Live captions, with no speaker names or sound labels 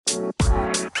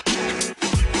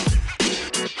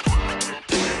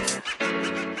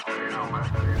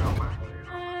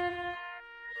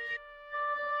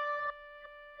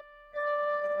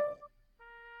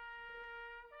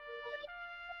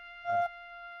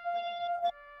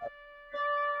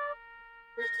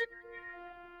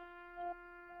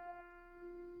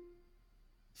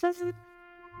Sad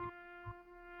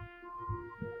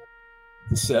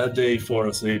day for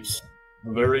us, Apes.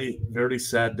 A very, very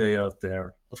sad day out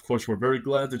there. Of course, we're very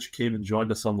glad that you came and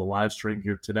joined us on the live stream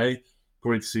here today.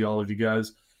 Great to see all of you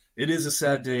guys. It is a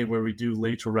sad day where we do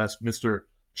lay to rest Mr.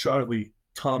 Charlie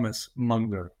Thomas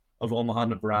Munger of Omaha,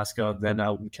 Nebraska, then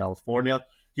out in California.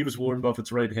 He was Warren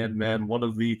Buffett's right-hand man, one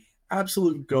of the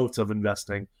absolute goats of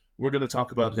investing. We're going to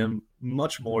talk about him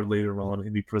much more later on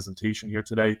in the presentation here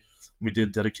today. We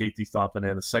did dedicate the Thought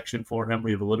Banana section for him. We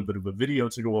have a little bit of a video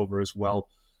to go over as well.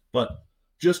 But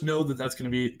just know that that's going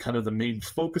to be kind of the main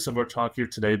focus of our talk here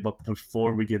today. But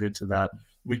before we get into that,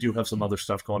 we do have some other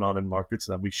stuff going on in markets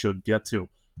that we should get to.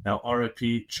 Now,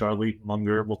 RIP Charlie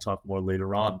Munger, we'll talk more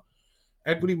later on.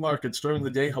 Equity markets during the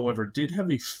day, however, did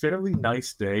have a fairly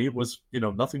nice day. It was,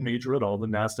 nothing major at all. The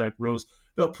NASDAQ rose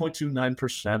about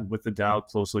 0.29%, with the Dow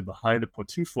closely behind at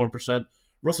 0.24%.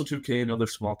 Russell 2K and other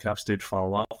small caps did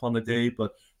fall off on the day,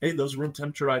 but hey, those room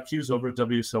temperature IQs over at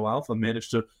WSO Alpha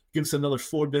managed to give us another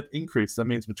 4-bip increase. That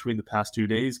means between the past 2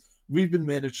 days, we've been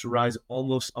managed to rise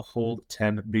almost a whole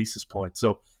 10 basis points.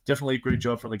 So definitely a great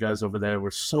job from the guys over there.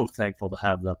 We're so thankful to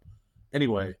have them.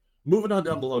 Anyway, moving on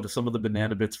down below to some of the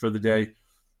banana bits for the day.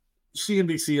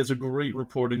 CNBC has a great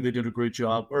reporting. They did a great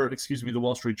job. The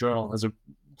Wall Street Journal has a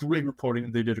great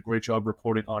reporting. They did a great job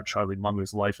reporting on Charlie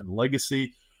Munger's life and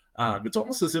legacy. It's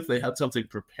almost as if they had something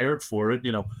prepared for it.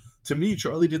 To me,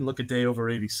 Charlie didn't look a day over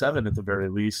 87 at the very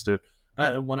least.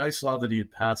 When I saw that he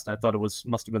had passed, I thought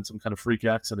must have been some kind of freak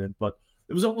accident, but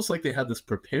it was almost like they had this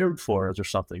prepared for us or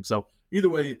something. So either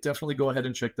way, definitely go ahead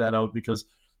and check that out, because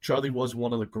Charlie was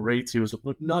one of the greats. He was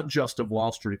not just of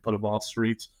Wall Street, but of all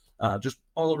streets. Just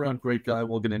all around great guy.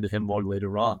 We'll get into him more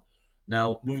later on.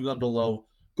 Now, moving on below,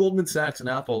 Goldman Sachs and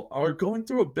Apple are going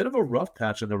through a bit of a rough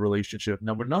patch in their relationship.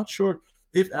 Now, we're not sure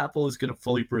if Apple is going to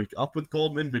fully break up with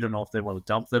Goldman. We don't know if they want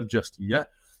to dump them just yet,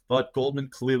 but Goldman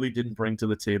clearly didn't bring to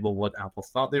the table what Apple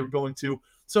thought they were going to.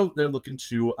 So they're looking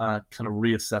to kind of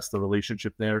reassess the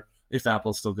relationship there, if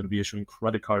Apple's still going to be issuing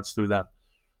credit cards through that.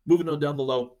 Moving on down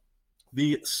below,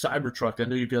 the Cybertruck. I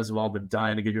know you guys have all been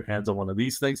dying to get your hands on one of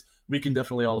these things. We can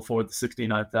definitely all afford the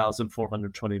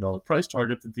 $69,420 price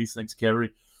target that these things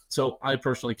carry. So I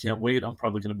personally can't wait. I'm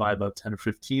probably going to buy about 10 or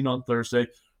 15 on Thursday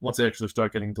once they actually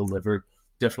start getting delivered.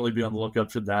 Definitely be on the lookout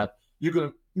for that.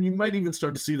 You might even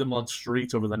start to see them on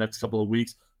streets over the next couple of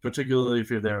weeks, particularly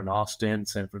if you're there in Austin,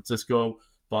 San Francisco,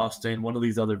 Boston, one of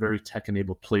these other very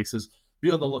tech-enabled places.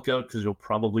 Be on the lookout, because you'll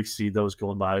probably see those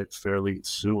going by fairly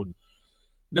soon.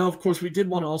 Now, of course, we did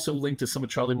want to also link to some of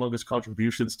Charlie Munger's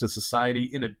contributions to society,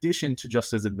 in addition to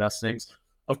just his investings.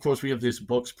 Of course, we have these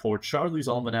books, Poor Charlie's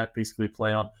Almanac, basically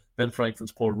play on Ben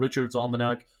Franklin's Poor Richard's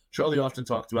Almanac. Charlie often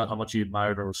talked about how much he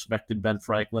admired or respected Ben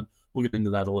Franklin. We'll get into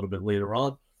that a little bit later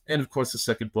on. And, of course, the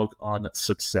second book on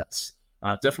success.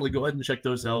 Definitely go ahead and check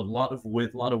those out. A lot of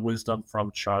wisdom from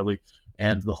Charlie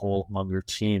and the whole Munger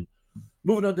team.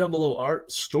 Moving on down below, our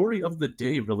story of the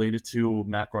day related to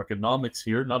macroeconomics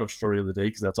here. Not our story of the day,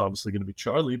 because that's obviously going to be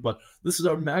Charlie, but this is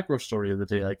our macro story of the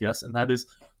day, I guess, and that is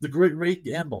the great rate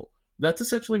gamble. That's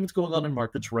essentially what's going on in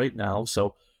markets right now.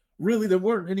 So really, there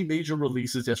weren't any major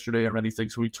releases yesterday or anything,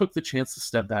 so we took the chance to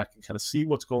step back and kind of see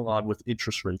what's going on with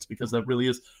interest rates, because that really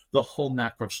is the whole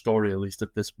macro story, at least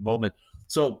at this moment.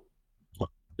 So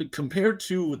compared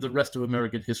to the rest of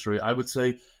American history, I would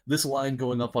say this line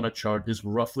going up on a chart is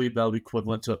roughly about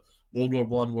equivalent to World War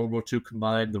I, World War II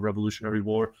combined, the Revolutionary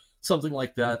War, something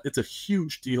like that. It's a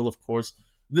huge deal, of course.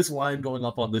 This line going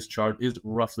up on this chart is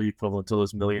roughly equivalent to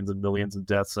those millions and millions of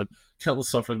deaths and countless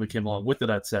suffering that came along with it,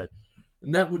 I'd say.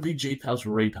 And that would be J-Powell's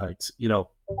rate hikes.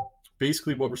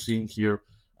 Basically what we're seeing here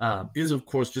is, of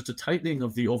course, just a tightening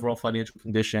of the overall financial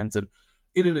conditions, and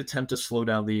in an attempt to slow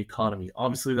down the economy.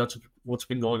 Obviously, that's what's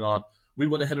been going on. We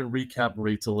went ahead and recap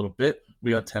rates a little bit.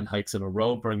 We got 10 hikes in a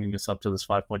row, bringing us up to this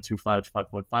 5.25 to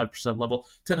 5.5% level.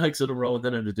 10 hikes in a row, and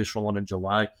then an additional one in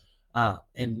July.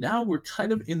 And now we're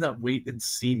kind of in that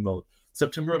wait-and-see mode.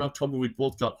 September and October, we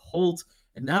both got holds,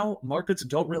 and now markets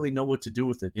don't really know what to do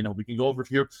with it. We can go over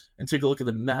here and take a look at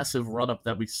the massive run-up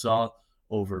that we saw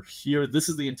over here. This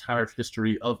is the entire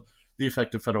history of the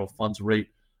effective federal funds rate.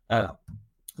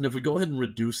 And if we go ahead and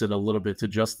reduce it a little bit to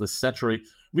just this century,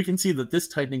 we can see that this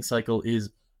tightening cycle is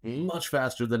much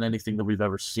faster than anything that we've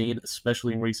ever seen,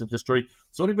 especially in recent history.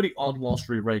 So anybody on Wall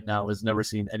Street right now has never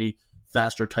seen any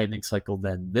faster tightening cycle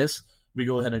than this. We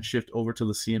go ahead and shift over to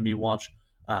the CME Watch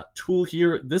tool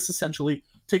here. This essentially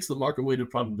takes the market-weighted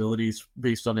probabilities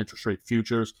based on interest rate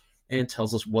futures and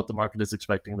tells us what the market is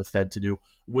expecting the Fed to do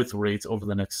with rates over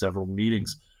the next several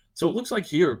meetings. So it looks like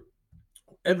here,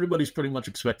 everybody's pretty much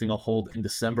expecting a hold in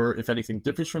December. If anything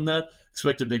differs from that,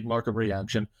 expect a big market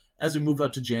reaction. As we move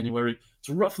out to January, it's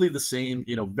roughly the same,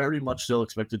 very much still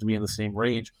expected to be in the same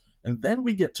range. And then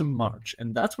we get to March,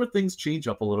 and that's where things change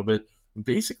up a little bit.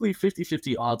 Basically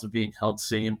 50-50 odds of being held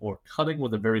same or cutting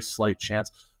with a very slight chance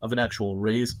of an actual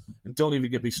raise. And don't even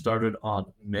get me started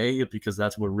on May, because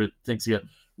that's where things get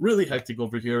really hectic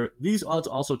over here. These odds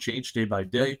also change day by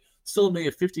day. Still may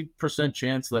a 50%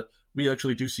 chance that we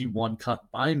actually do see one cut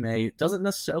by May. It doesn't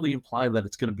necessarily imply that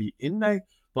it's going to be in May,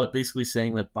 but basically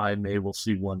saying that by May we'll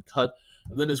see one cut.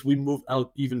 And then as we move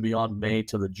out even beyond May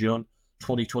to the June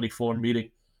 2024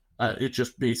 meeting, it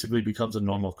just basically becomes a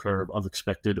normal curve of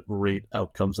expected rate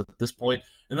outcomes at this point.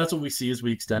 And that's what we see as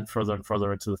we extend further and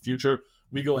further into the future.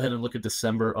 We go ahead and look at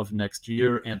December of next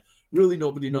year, and really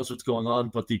nobody knows what's going on,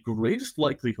 but the greatest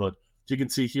likelihood, you can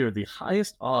see here, the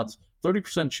highest odds,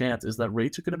 30% chance, is that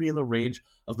rates are going to be in the range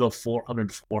of the 400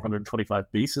 to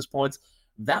 425 basis points.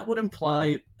 That would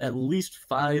imply at least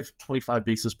 525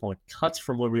 basis point cuts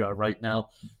from where we are right now.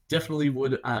 Definitely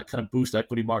would kind of boost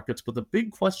equity markets. But the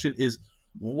big question is,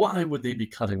 why would they be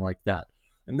cutting like that?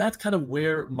 And that's kind of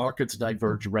where markets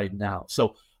diverge right now.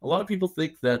 So a lot of people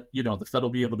think that, the Fed will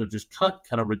be able to just cut,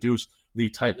 kind of reduce the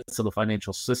tightness of the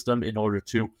financial system in order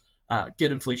to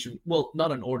get inflation. Well,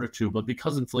 not in order to, but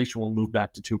because inflation will move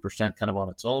back to 2% kind of on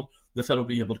its own, the Fed will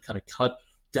be able to kind of cut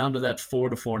down to that 4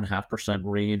 to 4.5%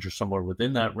 range, or somewhere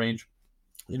within that range,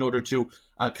 in order to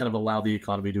kind of allow the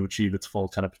economy to achieve its full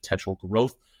kind of potential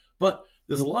growth. But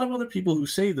there's a lot of other people who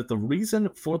say that the reason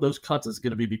for those cuts is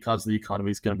going to be because the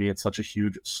economy is going to be in such a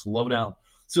huge slowdown.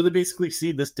 So they basically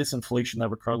see this disinflation that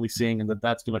we're currently seeing, and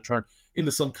that's going to turn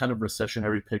into some kind of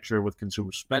recessionary picture with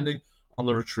consumer spending on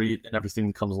the retreat and everything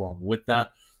that comes along with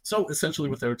that. So essentially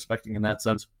what they're expecting in that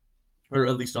sense, or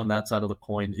at least on that side of the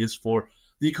coin, is for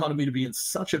the economy to be in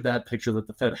such a bad picture that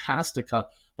the Fed has to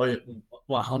cut by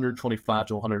 125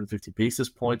 to 150 basis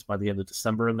points by the end of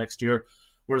December of next year.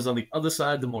 Whereas on the other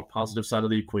side, the more positive side of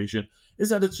the equation is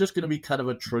that it's just going to be kind of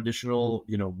a traditional,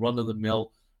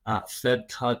 run-of-the-mill Fed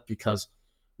cut, because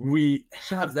we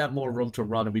have that more room to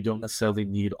run and we don't necessarily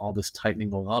need all this tightening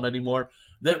going on anymore.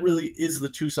 That really is the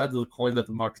two sides of the coin that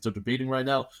the markets are debating right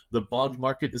now. The bond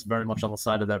market is very much on the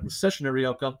side of that recessionary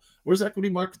outcome, whereas equity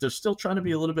markets are still trying to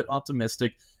be a little bit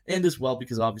optimistic, and as well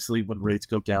because obviously when rates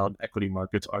go down, equity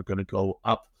markets are going to go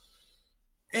up.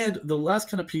 And the last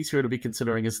kind of piece here to be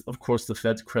considering is, of course, the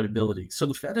Fed's credibility. So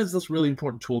the Fed has this really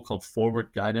important tool called forward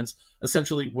guidance,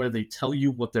 essentially where they tell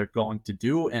you what they're going to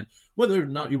do, and whether or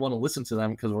not you want to listen to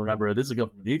them, because remember, it is a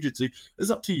government agency,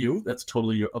 is up to you. That's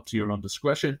totally up to your own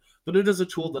discretion. But it is a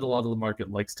tool that a lot of the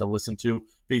market likes to listen to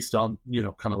based on,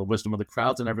 kind of the wisdom of the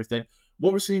crowds and everything.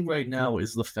 What we're seeing right now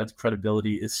is the Fed's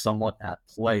credibility is somewhat at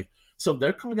play. So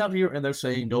they're coming out here and they're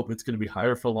saying, nope, it's going to be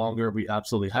higher for longer. We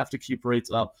absolutely have to keep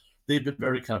rates up. They've been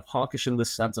very kind of hawkish in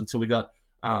this sense until we got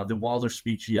the Wilder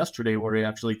speech yesterday, where he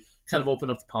actually kind of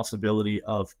opened up the possibility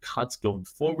of cuts going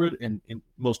forward, and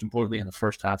most importantly in the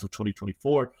first half of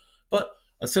 2024. But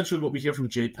essentially what we hear from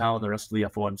Jay Powell and the rest of the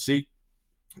FOMC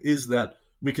is that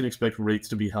we can expect rates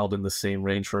to be held in the same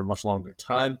range for a much longer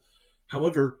time.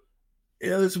 However,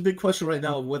 there's a big question right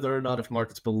now of whether or not if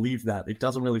markets believe that. It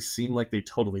doesn't really seem like they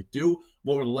totally do.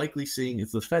 What we're likely seeing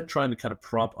is the Fed trying to kind of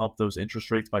prop up those interest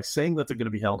rates by saying that they're going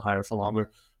to be held higher for longer,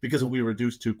 because if we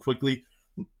reduce too quickly,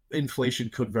 inflation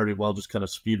could very well just kind of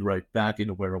speed right back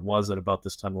into where it was at about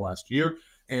this time last year.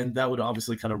 And that would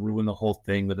obviously kind of ruin the whole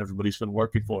thing that everybody's been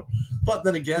working for. But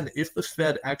then again, if the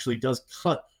Fed actually does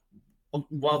cut,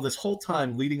 while this whole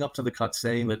time leading up to the cut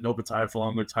saying that nope, it's higher for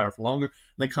longer, and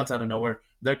then cuts out of nowhere,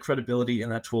 their credibility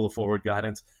and that tool of forward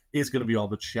guidance is going to be all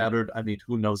but shattered. I mean,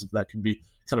 who knows if that can be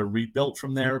kind of rebuilt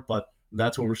from there, but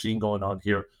that's what we're seeing going on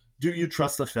here. Do you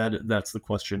trust the Fed? That's the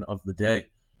question of the day.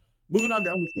 Moving on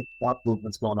down with the stock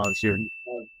movements going on here.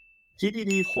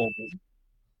 PDD Holdings.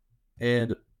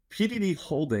 And PDD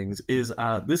Holdings is,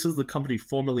 this is the company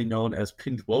formerly known as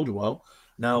Pinduoduo.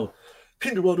 Now,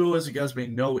 Pinduoduo, as you guys may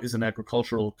know, is an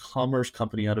agricultural commerce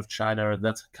company out of China.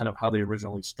 That's kind of how they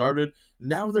originally started.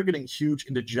 Now they're getting huge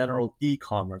into general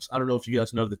e-commerce. I don't know if you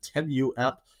guys know the Temu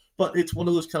app, but it's one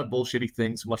of those kind of bullshitty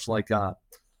things, much like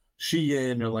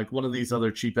Shein or like one of these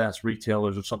other cheap-ass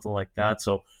retailers or something like that.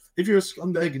 So if you're a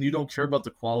scumbag and you don't care about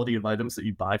the quality of items that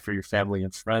you buy for your family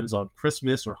and friends on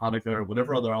Christmas or Hanukkah or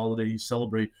whatever other holiday you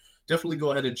celebrate, definitely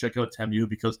go ahead and check out Temu,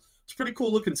 because it's pretty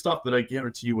cool looking stuff that I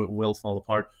guarantee you it will fall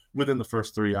apart within the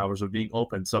first 3 hours of being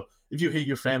open. So if you hate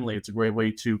your family, it's a great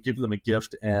way to give them a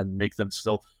gift and make them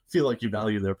still feel like you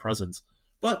value their presence.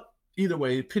 But either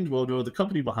way, Pinduoduo, the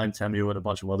company behind Temu and a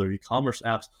bunch of other e-commerce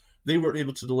apps, they were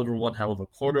able to deliver one hell of a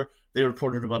quarter. They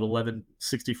reported about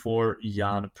 1164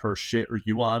 yuan per share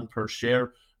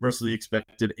versus the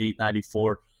expected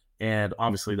 894, and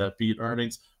obviously that beat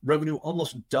earnings. Revenue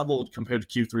almost doubled compared to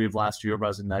Q3 of last year,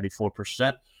 rising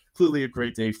 94%. Clearly a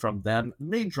great day from them.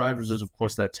 Main drivers is, of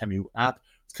course, that Temu app.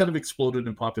 It's kind of exploded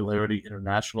in popularity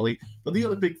internationally. But the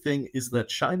other big thing is that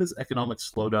China's economic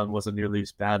slowdown wasn't nearly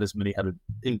as bad as many had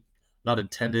not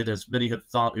intended, as many had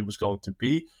thought it was going to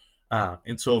be.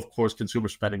 And so, of course, consumer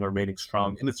spending remaining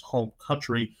strong in its home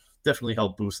country definitely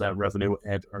helped boost that revenue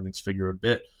and earnings figure a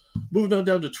bit. Moving on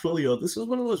down to Twilio, this is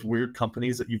one of those weird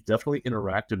companies that you've definitely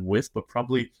interacted with, but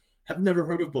probably have never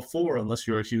heard of before unless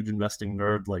you're a huge investing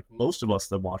nerd like most of us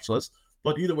that watch this.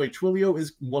 But either way, Twilio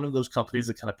is one of those companies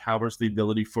that kind of powers the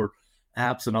ability for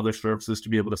apps and other services to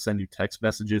be able to send you text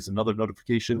messages and other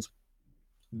notifications.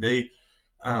 They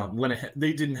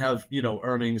they didn't have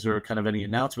earnings or kind of any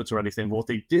announcements or anything. What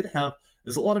they did have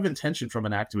is a lot of intention from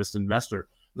an activist investor.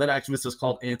 That activist is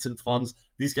called Anson Funds.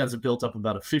 These guys have built up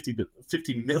about a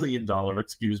 $50 million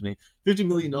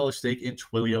stake in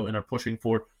Twilio and are pushing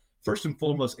for, first and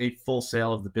foremost, a full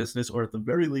sale of the business, or at the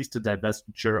very least, a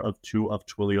divestiture of two of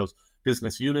Twilio's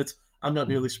business units. I'm not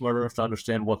nearly smart enough to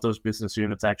understand what those business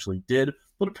units actually did,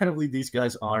 but apparently these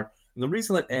guys are. And the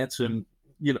reason that Anson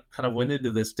kind of went into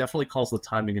this definitely calls the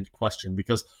timing into question,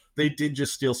 because they did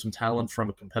just steal some talent from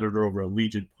a competitor over at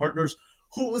Legion Partners,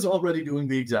 who was already doing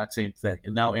the exact same thing.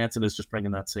 And now Anson is just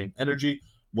bringing that same energy.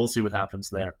 We'll see what happens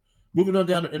there. Moving on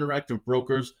down to Interactive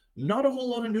Brokers, not a whole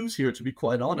lot of news here, to be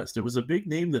quite honest. It was a big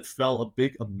name that fell a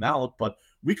big amount, but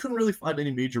we couldn't really find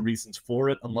any major reasons for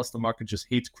it, unless the market just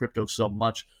hates crypto so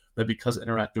much that because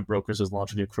Interactive Brokers is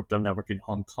launching a crypto network in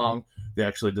Hong Kong, they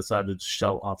actually decided to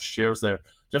sell off shares there.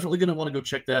 Definitely going to want to go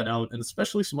check that out, and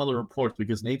especially some other reports,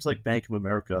 because names like Bank of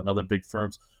America and other big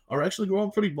firms are actually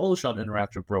going pretty bullish on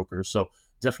Interactive Brokers, so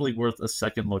definitely worth a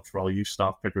second look for all you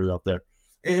stock pickers out there.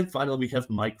 And finally, we have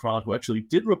Micron, who actually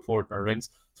did report earnings.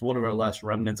 It's one of our last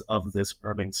remnants of this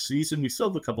earnings season. We still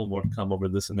have a couple more to come over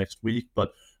this next week,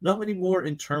 but not many more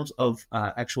in terms of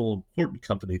actual important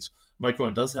companies.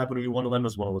 Micron does happen to be one of them,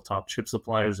 as one of the top chip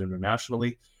suppliers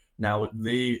internationally. Now,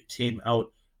 they came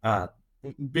out,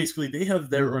 basically, they have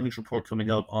their earnings report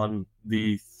coming out on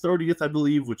the 30th, I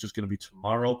believe, which is going to be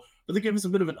tomorrow. But they gave us a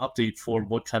bit of an update for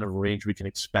what kind of range we can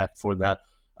expect for that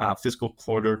fiscal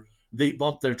quarter. They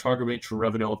bumped their target range for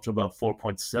revenue up to about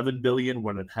 $4.7 billion,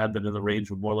 when it had been in the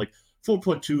range of more like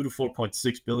 $4.2 to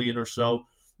 $4.6 billion or so.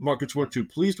 Markets weren't too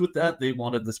pleased with that. They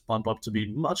wanted this bump up to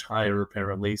be much higher,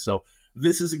 apparently. So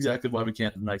this is exactly why we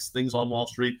can't have nice things on Wall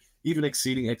Street. Even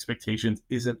exceeding expectations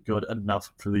isn't good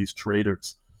enough for these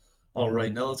traders. All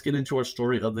right, now let's get into our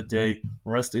story of the day.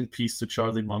 Rest in peace to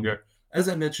Charlie Munger. As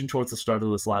I mentioned towards the start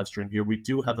of this live stream here, we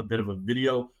do have a bit of a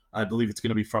video. I believe it's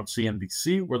going to be from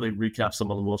CNBC, where they recap some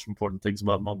of the most important things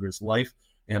about Munger's life.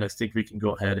 And I think we can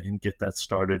go ahead and get that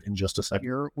started in just a second.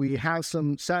 Here we have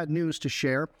some sad news to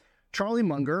share. Charlie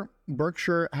Munger,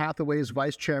 Berkshire Hathaway's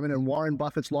vice chairman and Warren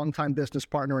Buffett's longtime business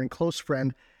partner and close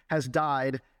friend, has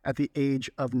died at the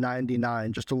age of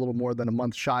 99, just a little more than a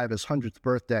month shy of his 100th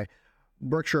birthday.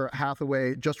 Berkshire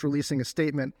Hathaway just releasing a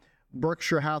statement.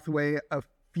 Berkshire Hathaway, a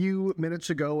few minutes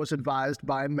ago, was advised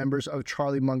by members of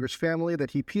Charlie Munger's family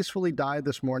that he peacefully died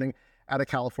this morning at a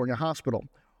California hospital.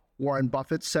 Warren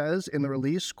Buffett says in the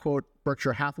release, quote,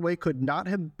 Berkshire Hathaway could not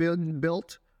have been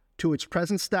built to its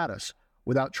present status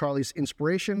without Charlie's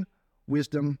inspiration,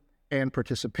 wisdom, and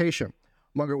participation.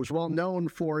 Munger was well known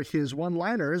for his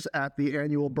one-liners at the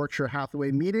annual Berkshire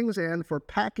Hathaway meetings and for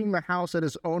packing the house at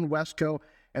his own Westco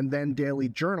and then daily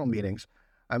journal meetings.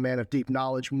 A man of deep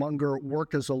knowledge, Munger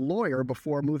worked as a lawyer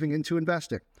before moving into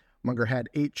investing. Munger had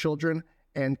 8 children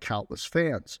and countless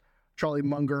fans. Charlie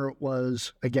Munger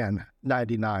was, again,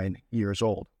 99 years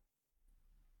old.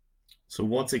 So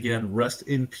once again, rest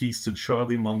in peace to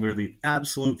Charlie Munger, the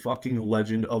absolute fucking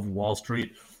legend of Wall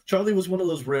Street. Charlie was one of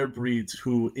those rare breeds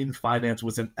who, in finance,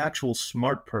 was an actual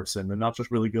smart person and not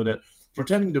just really good at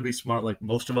pretending to be smart like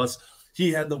most of us.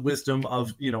 He had the wisdom of,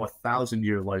 a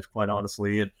 1,000-year life, quite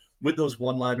honestly. And with those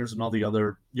one-liners and all the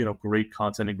other, great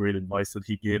content and great advice that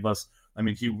he gave us, I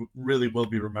mean, he really will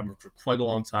be remembered for quite a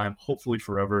long time, hopefully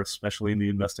forever, especially in the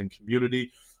investing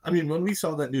community. I mean, when we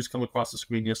saw that news come across the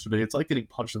screen yesterday, it's like getting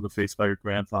punched in the face by your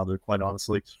grandfather, quite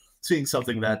honestly, seeing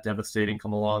something that devastating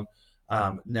come along.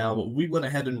 Now, we went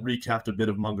ahead and recapped a bit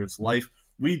of Munger's life.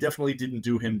 We definitely didn't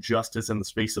do him justice in the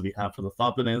space that we have for the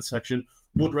Thought Banana section.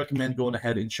 Would recommend going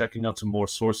ahead and checking out some more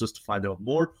sources to find out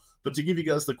more. But to give you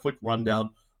guys the quick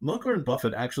rundown, Munger and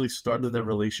Buffett actually started their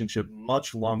relationship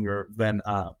much longer than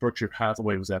Berkshire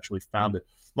Hathaway was actually founded.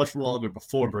 Much longer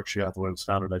before Berkshire Hathaway was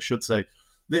founded, I should say.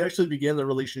 They actually began their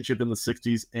relationship in the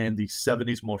 60s and the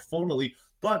 70s more formally,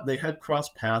 but they had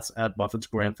crossed paths at Buffett's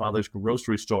grandfather's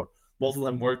grocery store. Both of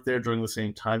them worked there during the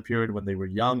same time period when they were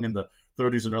young in the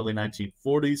 30s and early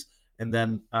 1940s. And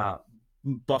then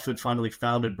Buffett finally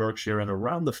founded Berkshire in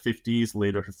around the 50s,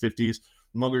 later 50s.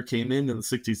 Munger came in the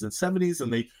 60s and 70s,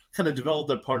 and they kind of developed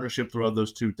their partnership throughout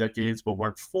those 2 decades, but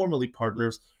weren't formally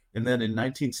partners. And then in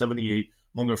 1978,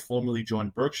 Munger formally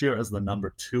joined Berkshire as the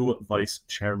number 2 vice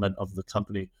chairman of the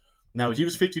company. Now, he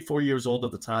was 54 years old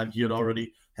at the time. He had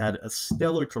already had a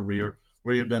stellar career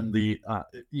where he had been he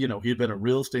had been a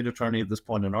real estate attorney at this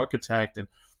point, an architect, and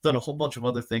done a whole bunch of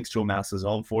other things to amass his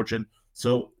own fortune.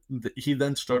 So he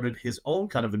then started his own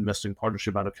kind of investing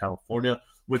partnership out of California,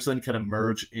 which then kind of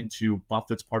merged into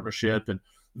Buffett's partnership. And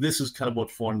this is kind of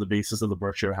what formed the basis of the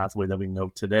Berkshire Hathaway that we know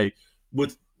today,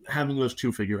 with having those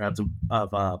 2 figureheads of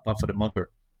Buffett and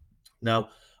Munger. Now,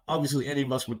 obviously, any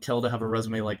of us would kill to have a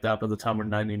resume like that by the time we're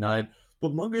 99,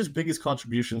 but Munger's biggest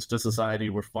contributions to society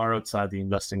were far outside the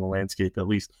investing landscape, at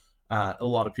least a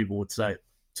lot of people would say.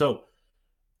 So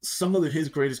some of his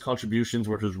greatest contributions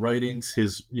were his writings,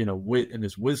 his wit and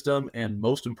his wisdom, and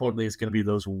most importantly, it's going to be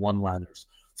those one-liners.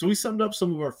 So we summed up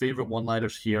some of our favorite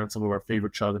one-liners here and some of our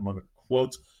favorite Charlie Munger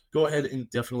quotes. Go ahead and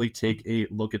definitely take a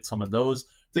look at some of those.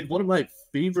 I think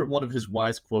one of his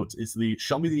wise quotes is the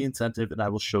 "Show me the incentive and I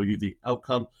will show you the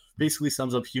outcome." Basically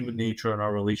sums up human nature and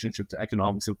our relationship to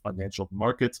economics and financial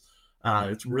markets.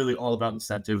 It's really all about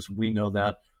incentives. We know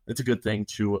that. It's a good thing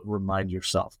to remind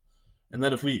yourself. And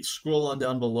then if we scroll on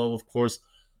down below, of course,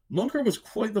 Munger was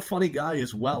quite the funny guy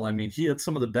as well. I mean, he had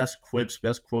some of the best quips,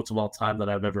 best quotes of all time that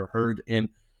I've ever heard in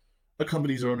a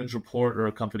company's earnings report or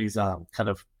a company's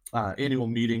annual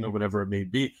meeting or whatever it may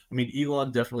be. I mean,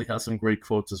 Elon definitely has some great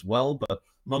quotes as well, but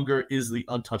Munger is the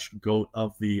untouched goat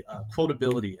of the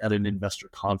quotability at an investor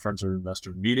conference or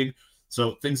investor meeting.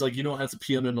 So things like, you don't have to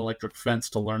pee on an electric fence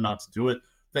to learn not to do it.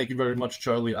 Thank you very much,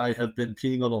 Charlie. I have been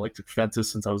peeing on electric fences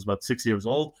since I was about 6 years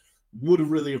old. Would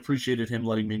have really appreciated him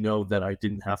letting me know that I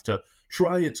didn't have to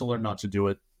try it to learn not to do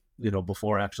it,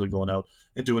 before actually going out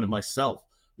and doing it myself.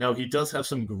 Now, he does have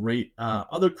some great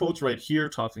other quotes right here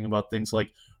talking about things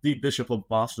like the Bishop of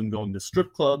Boston going to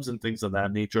strip clubs and things of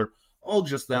that nature. All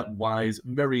just that wise,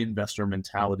 very investor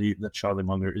mentality that Charlie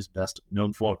Munger is best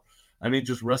known for. I mean,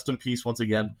 just rest in peace once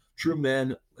again. True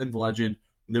man and legend.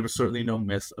 There was certainly no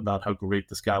myth about how great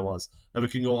this guy was. Now we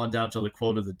can go on down to the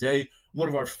quote of the day. One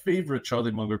of our favorite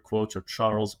Charlie Munger quotes are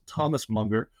Charles Thomas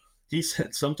Munger. He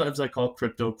said, "Sometimes I call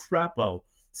crypto crapo.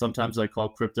 Sometimes I call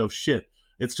crypto shit.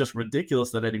 It's just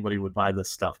ridiculous that anybody would buy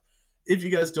this stuff." If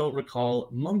you guys don't recall,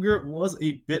 Munger was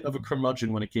a bit of a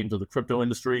curmudgeon when it came to the crypto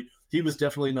industry. He was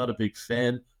definitely not a big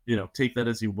fan. Take that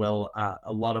as you will. I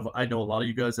know a lot of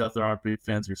you guys out there aren't big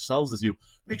fans yourselves. As you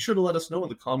make sure to let us know in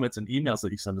the comments and emails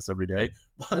that you send us every day.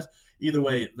 But either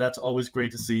way, that's always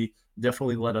great to see.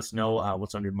 Definitely let us know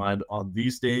what's on your mind on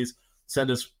these days.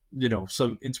 Send us,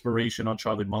 some inspiration on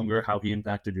Charlie Munger, how he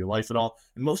impacted your life at all.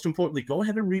 And most importantly, go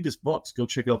ahead and read his books. Go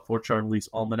check out Poor Charlie's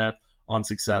Almanac on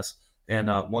Success. And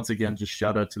once again, just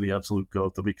shout out to the absolute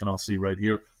GOAT that we can all see right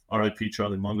here. R.I.P.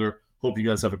 Charlie Munger. Hope you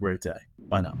guys have a great day.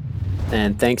 Bye now.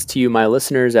 And thanks to you, my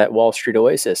listeners at Wall Street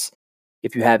Oasis.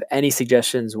 If you have any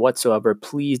suggestions whatsoever,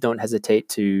 please don't hesitate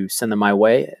to send them my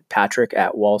way, Patrick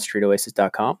at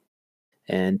wallstreetoasis.com.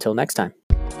 Until next time.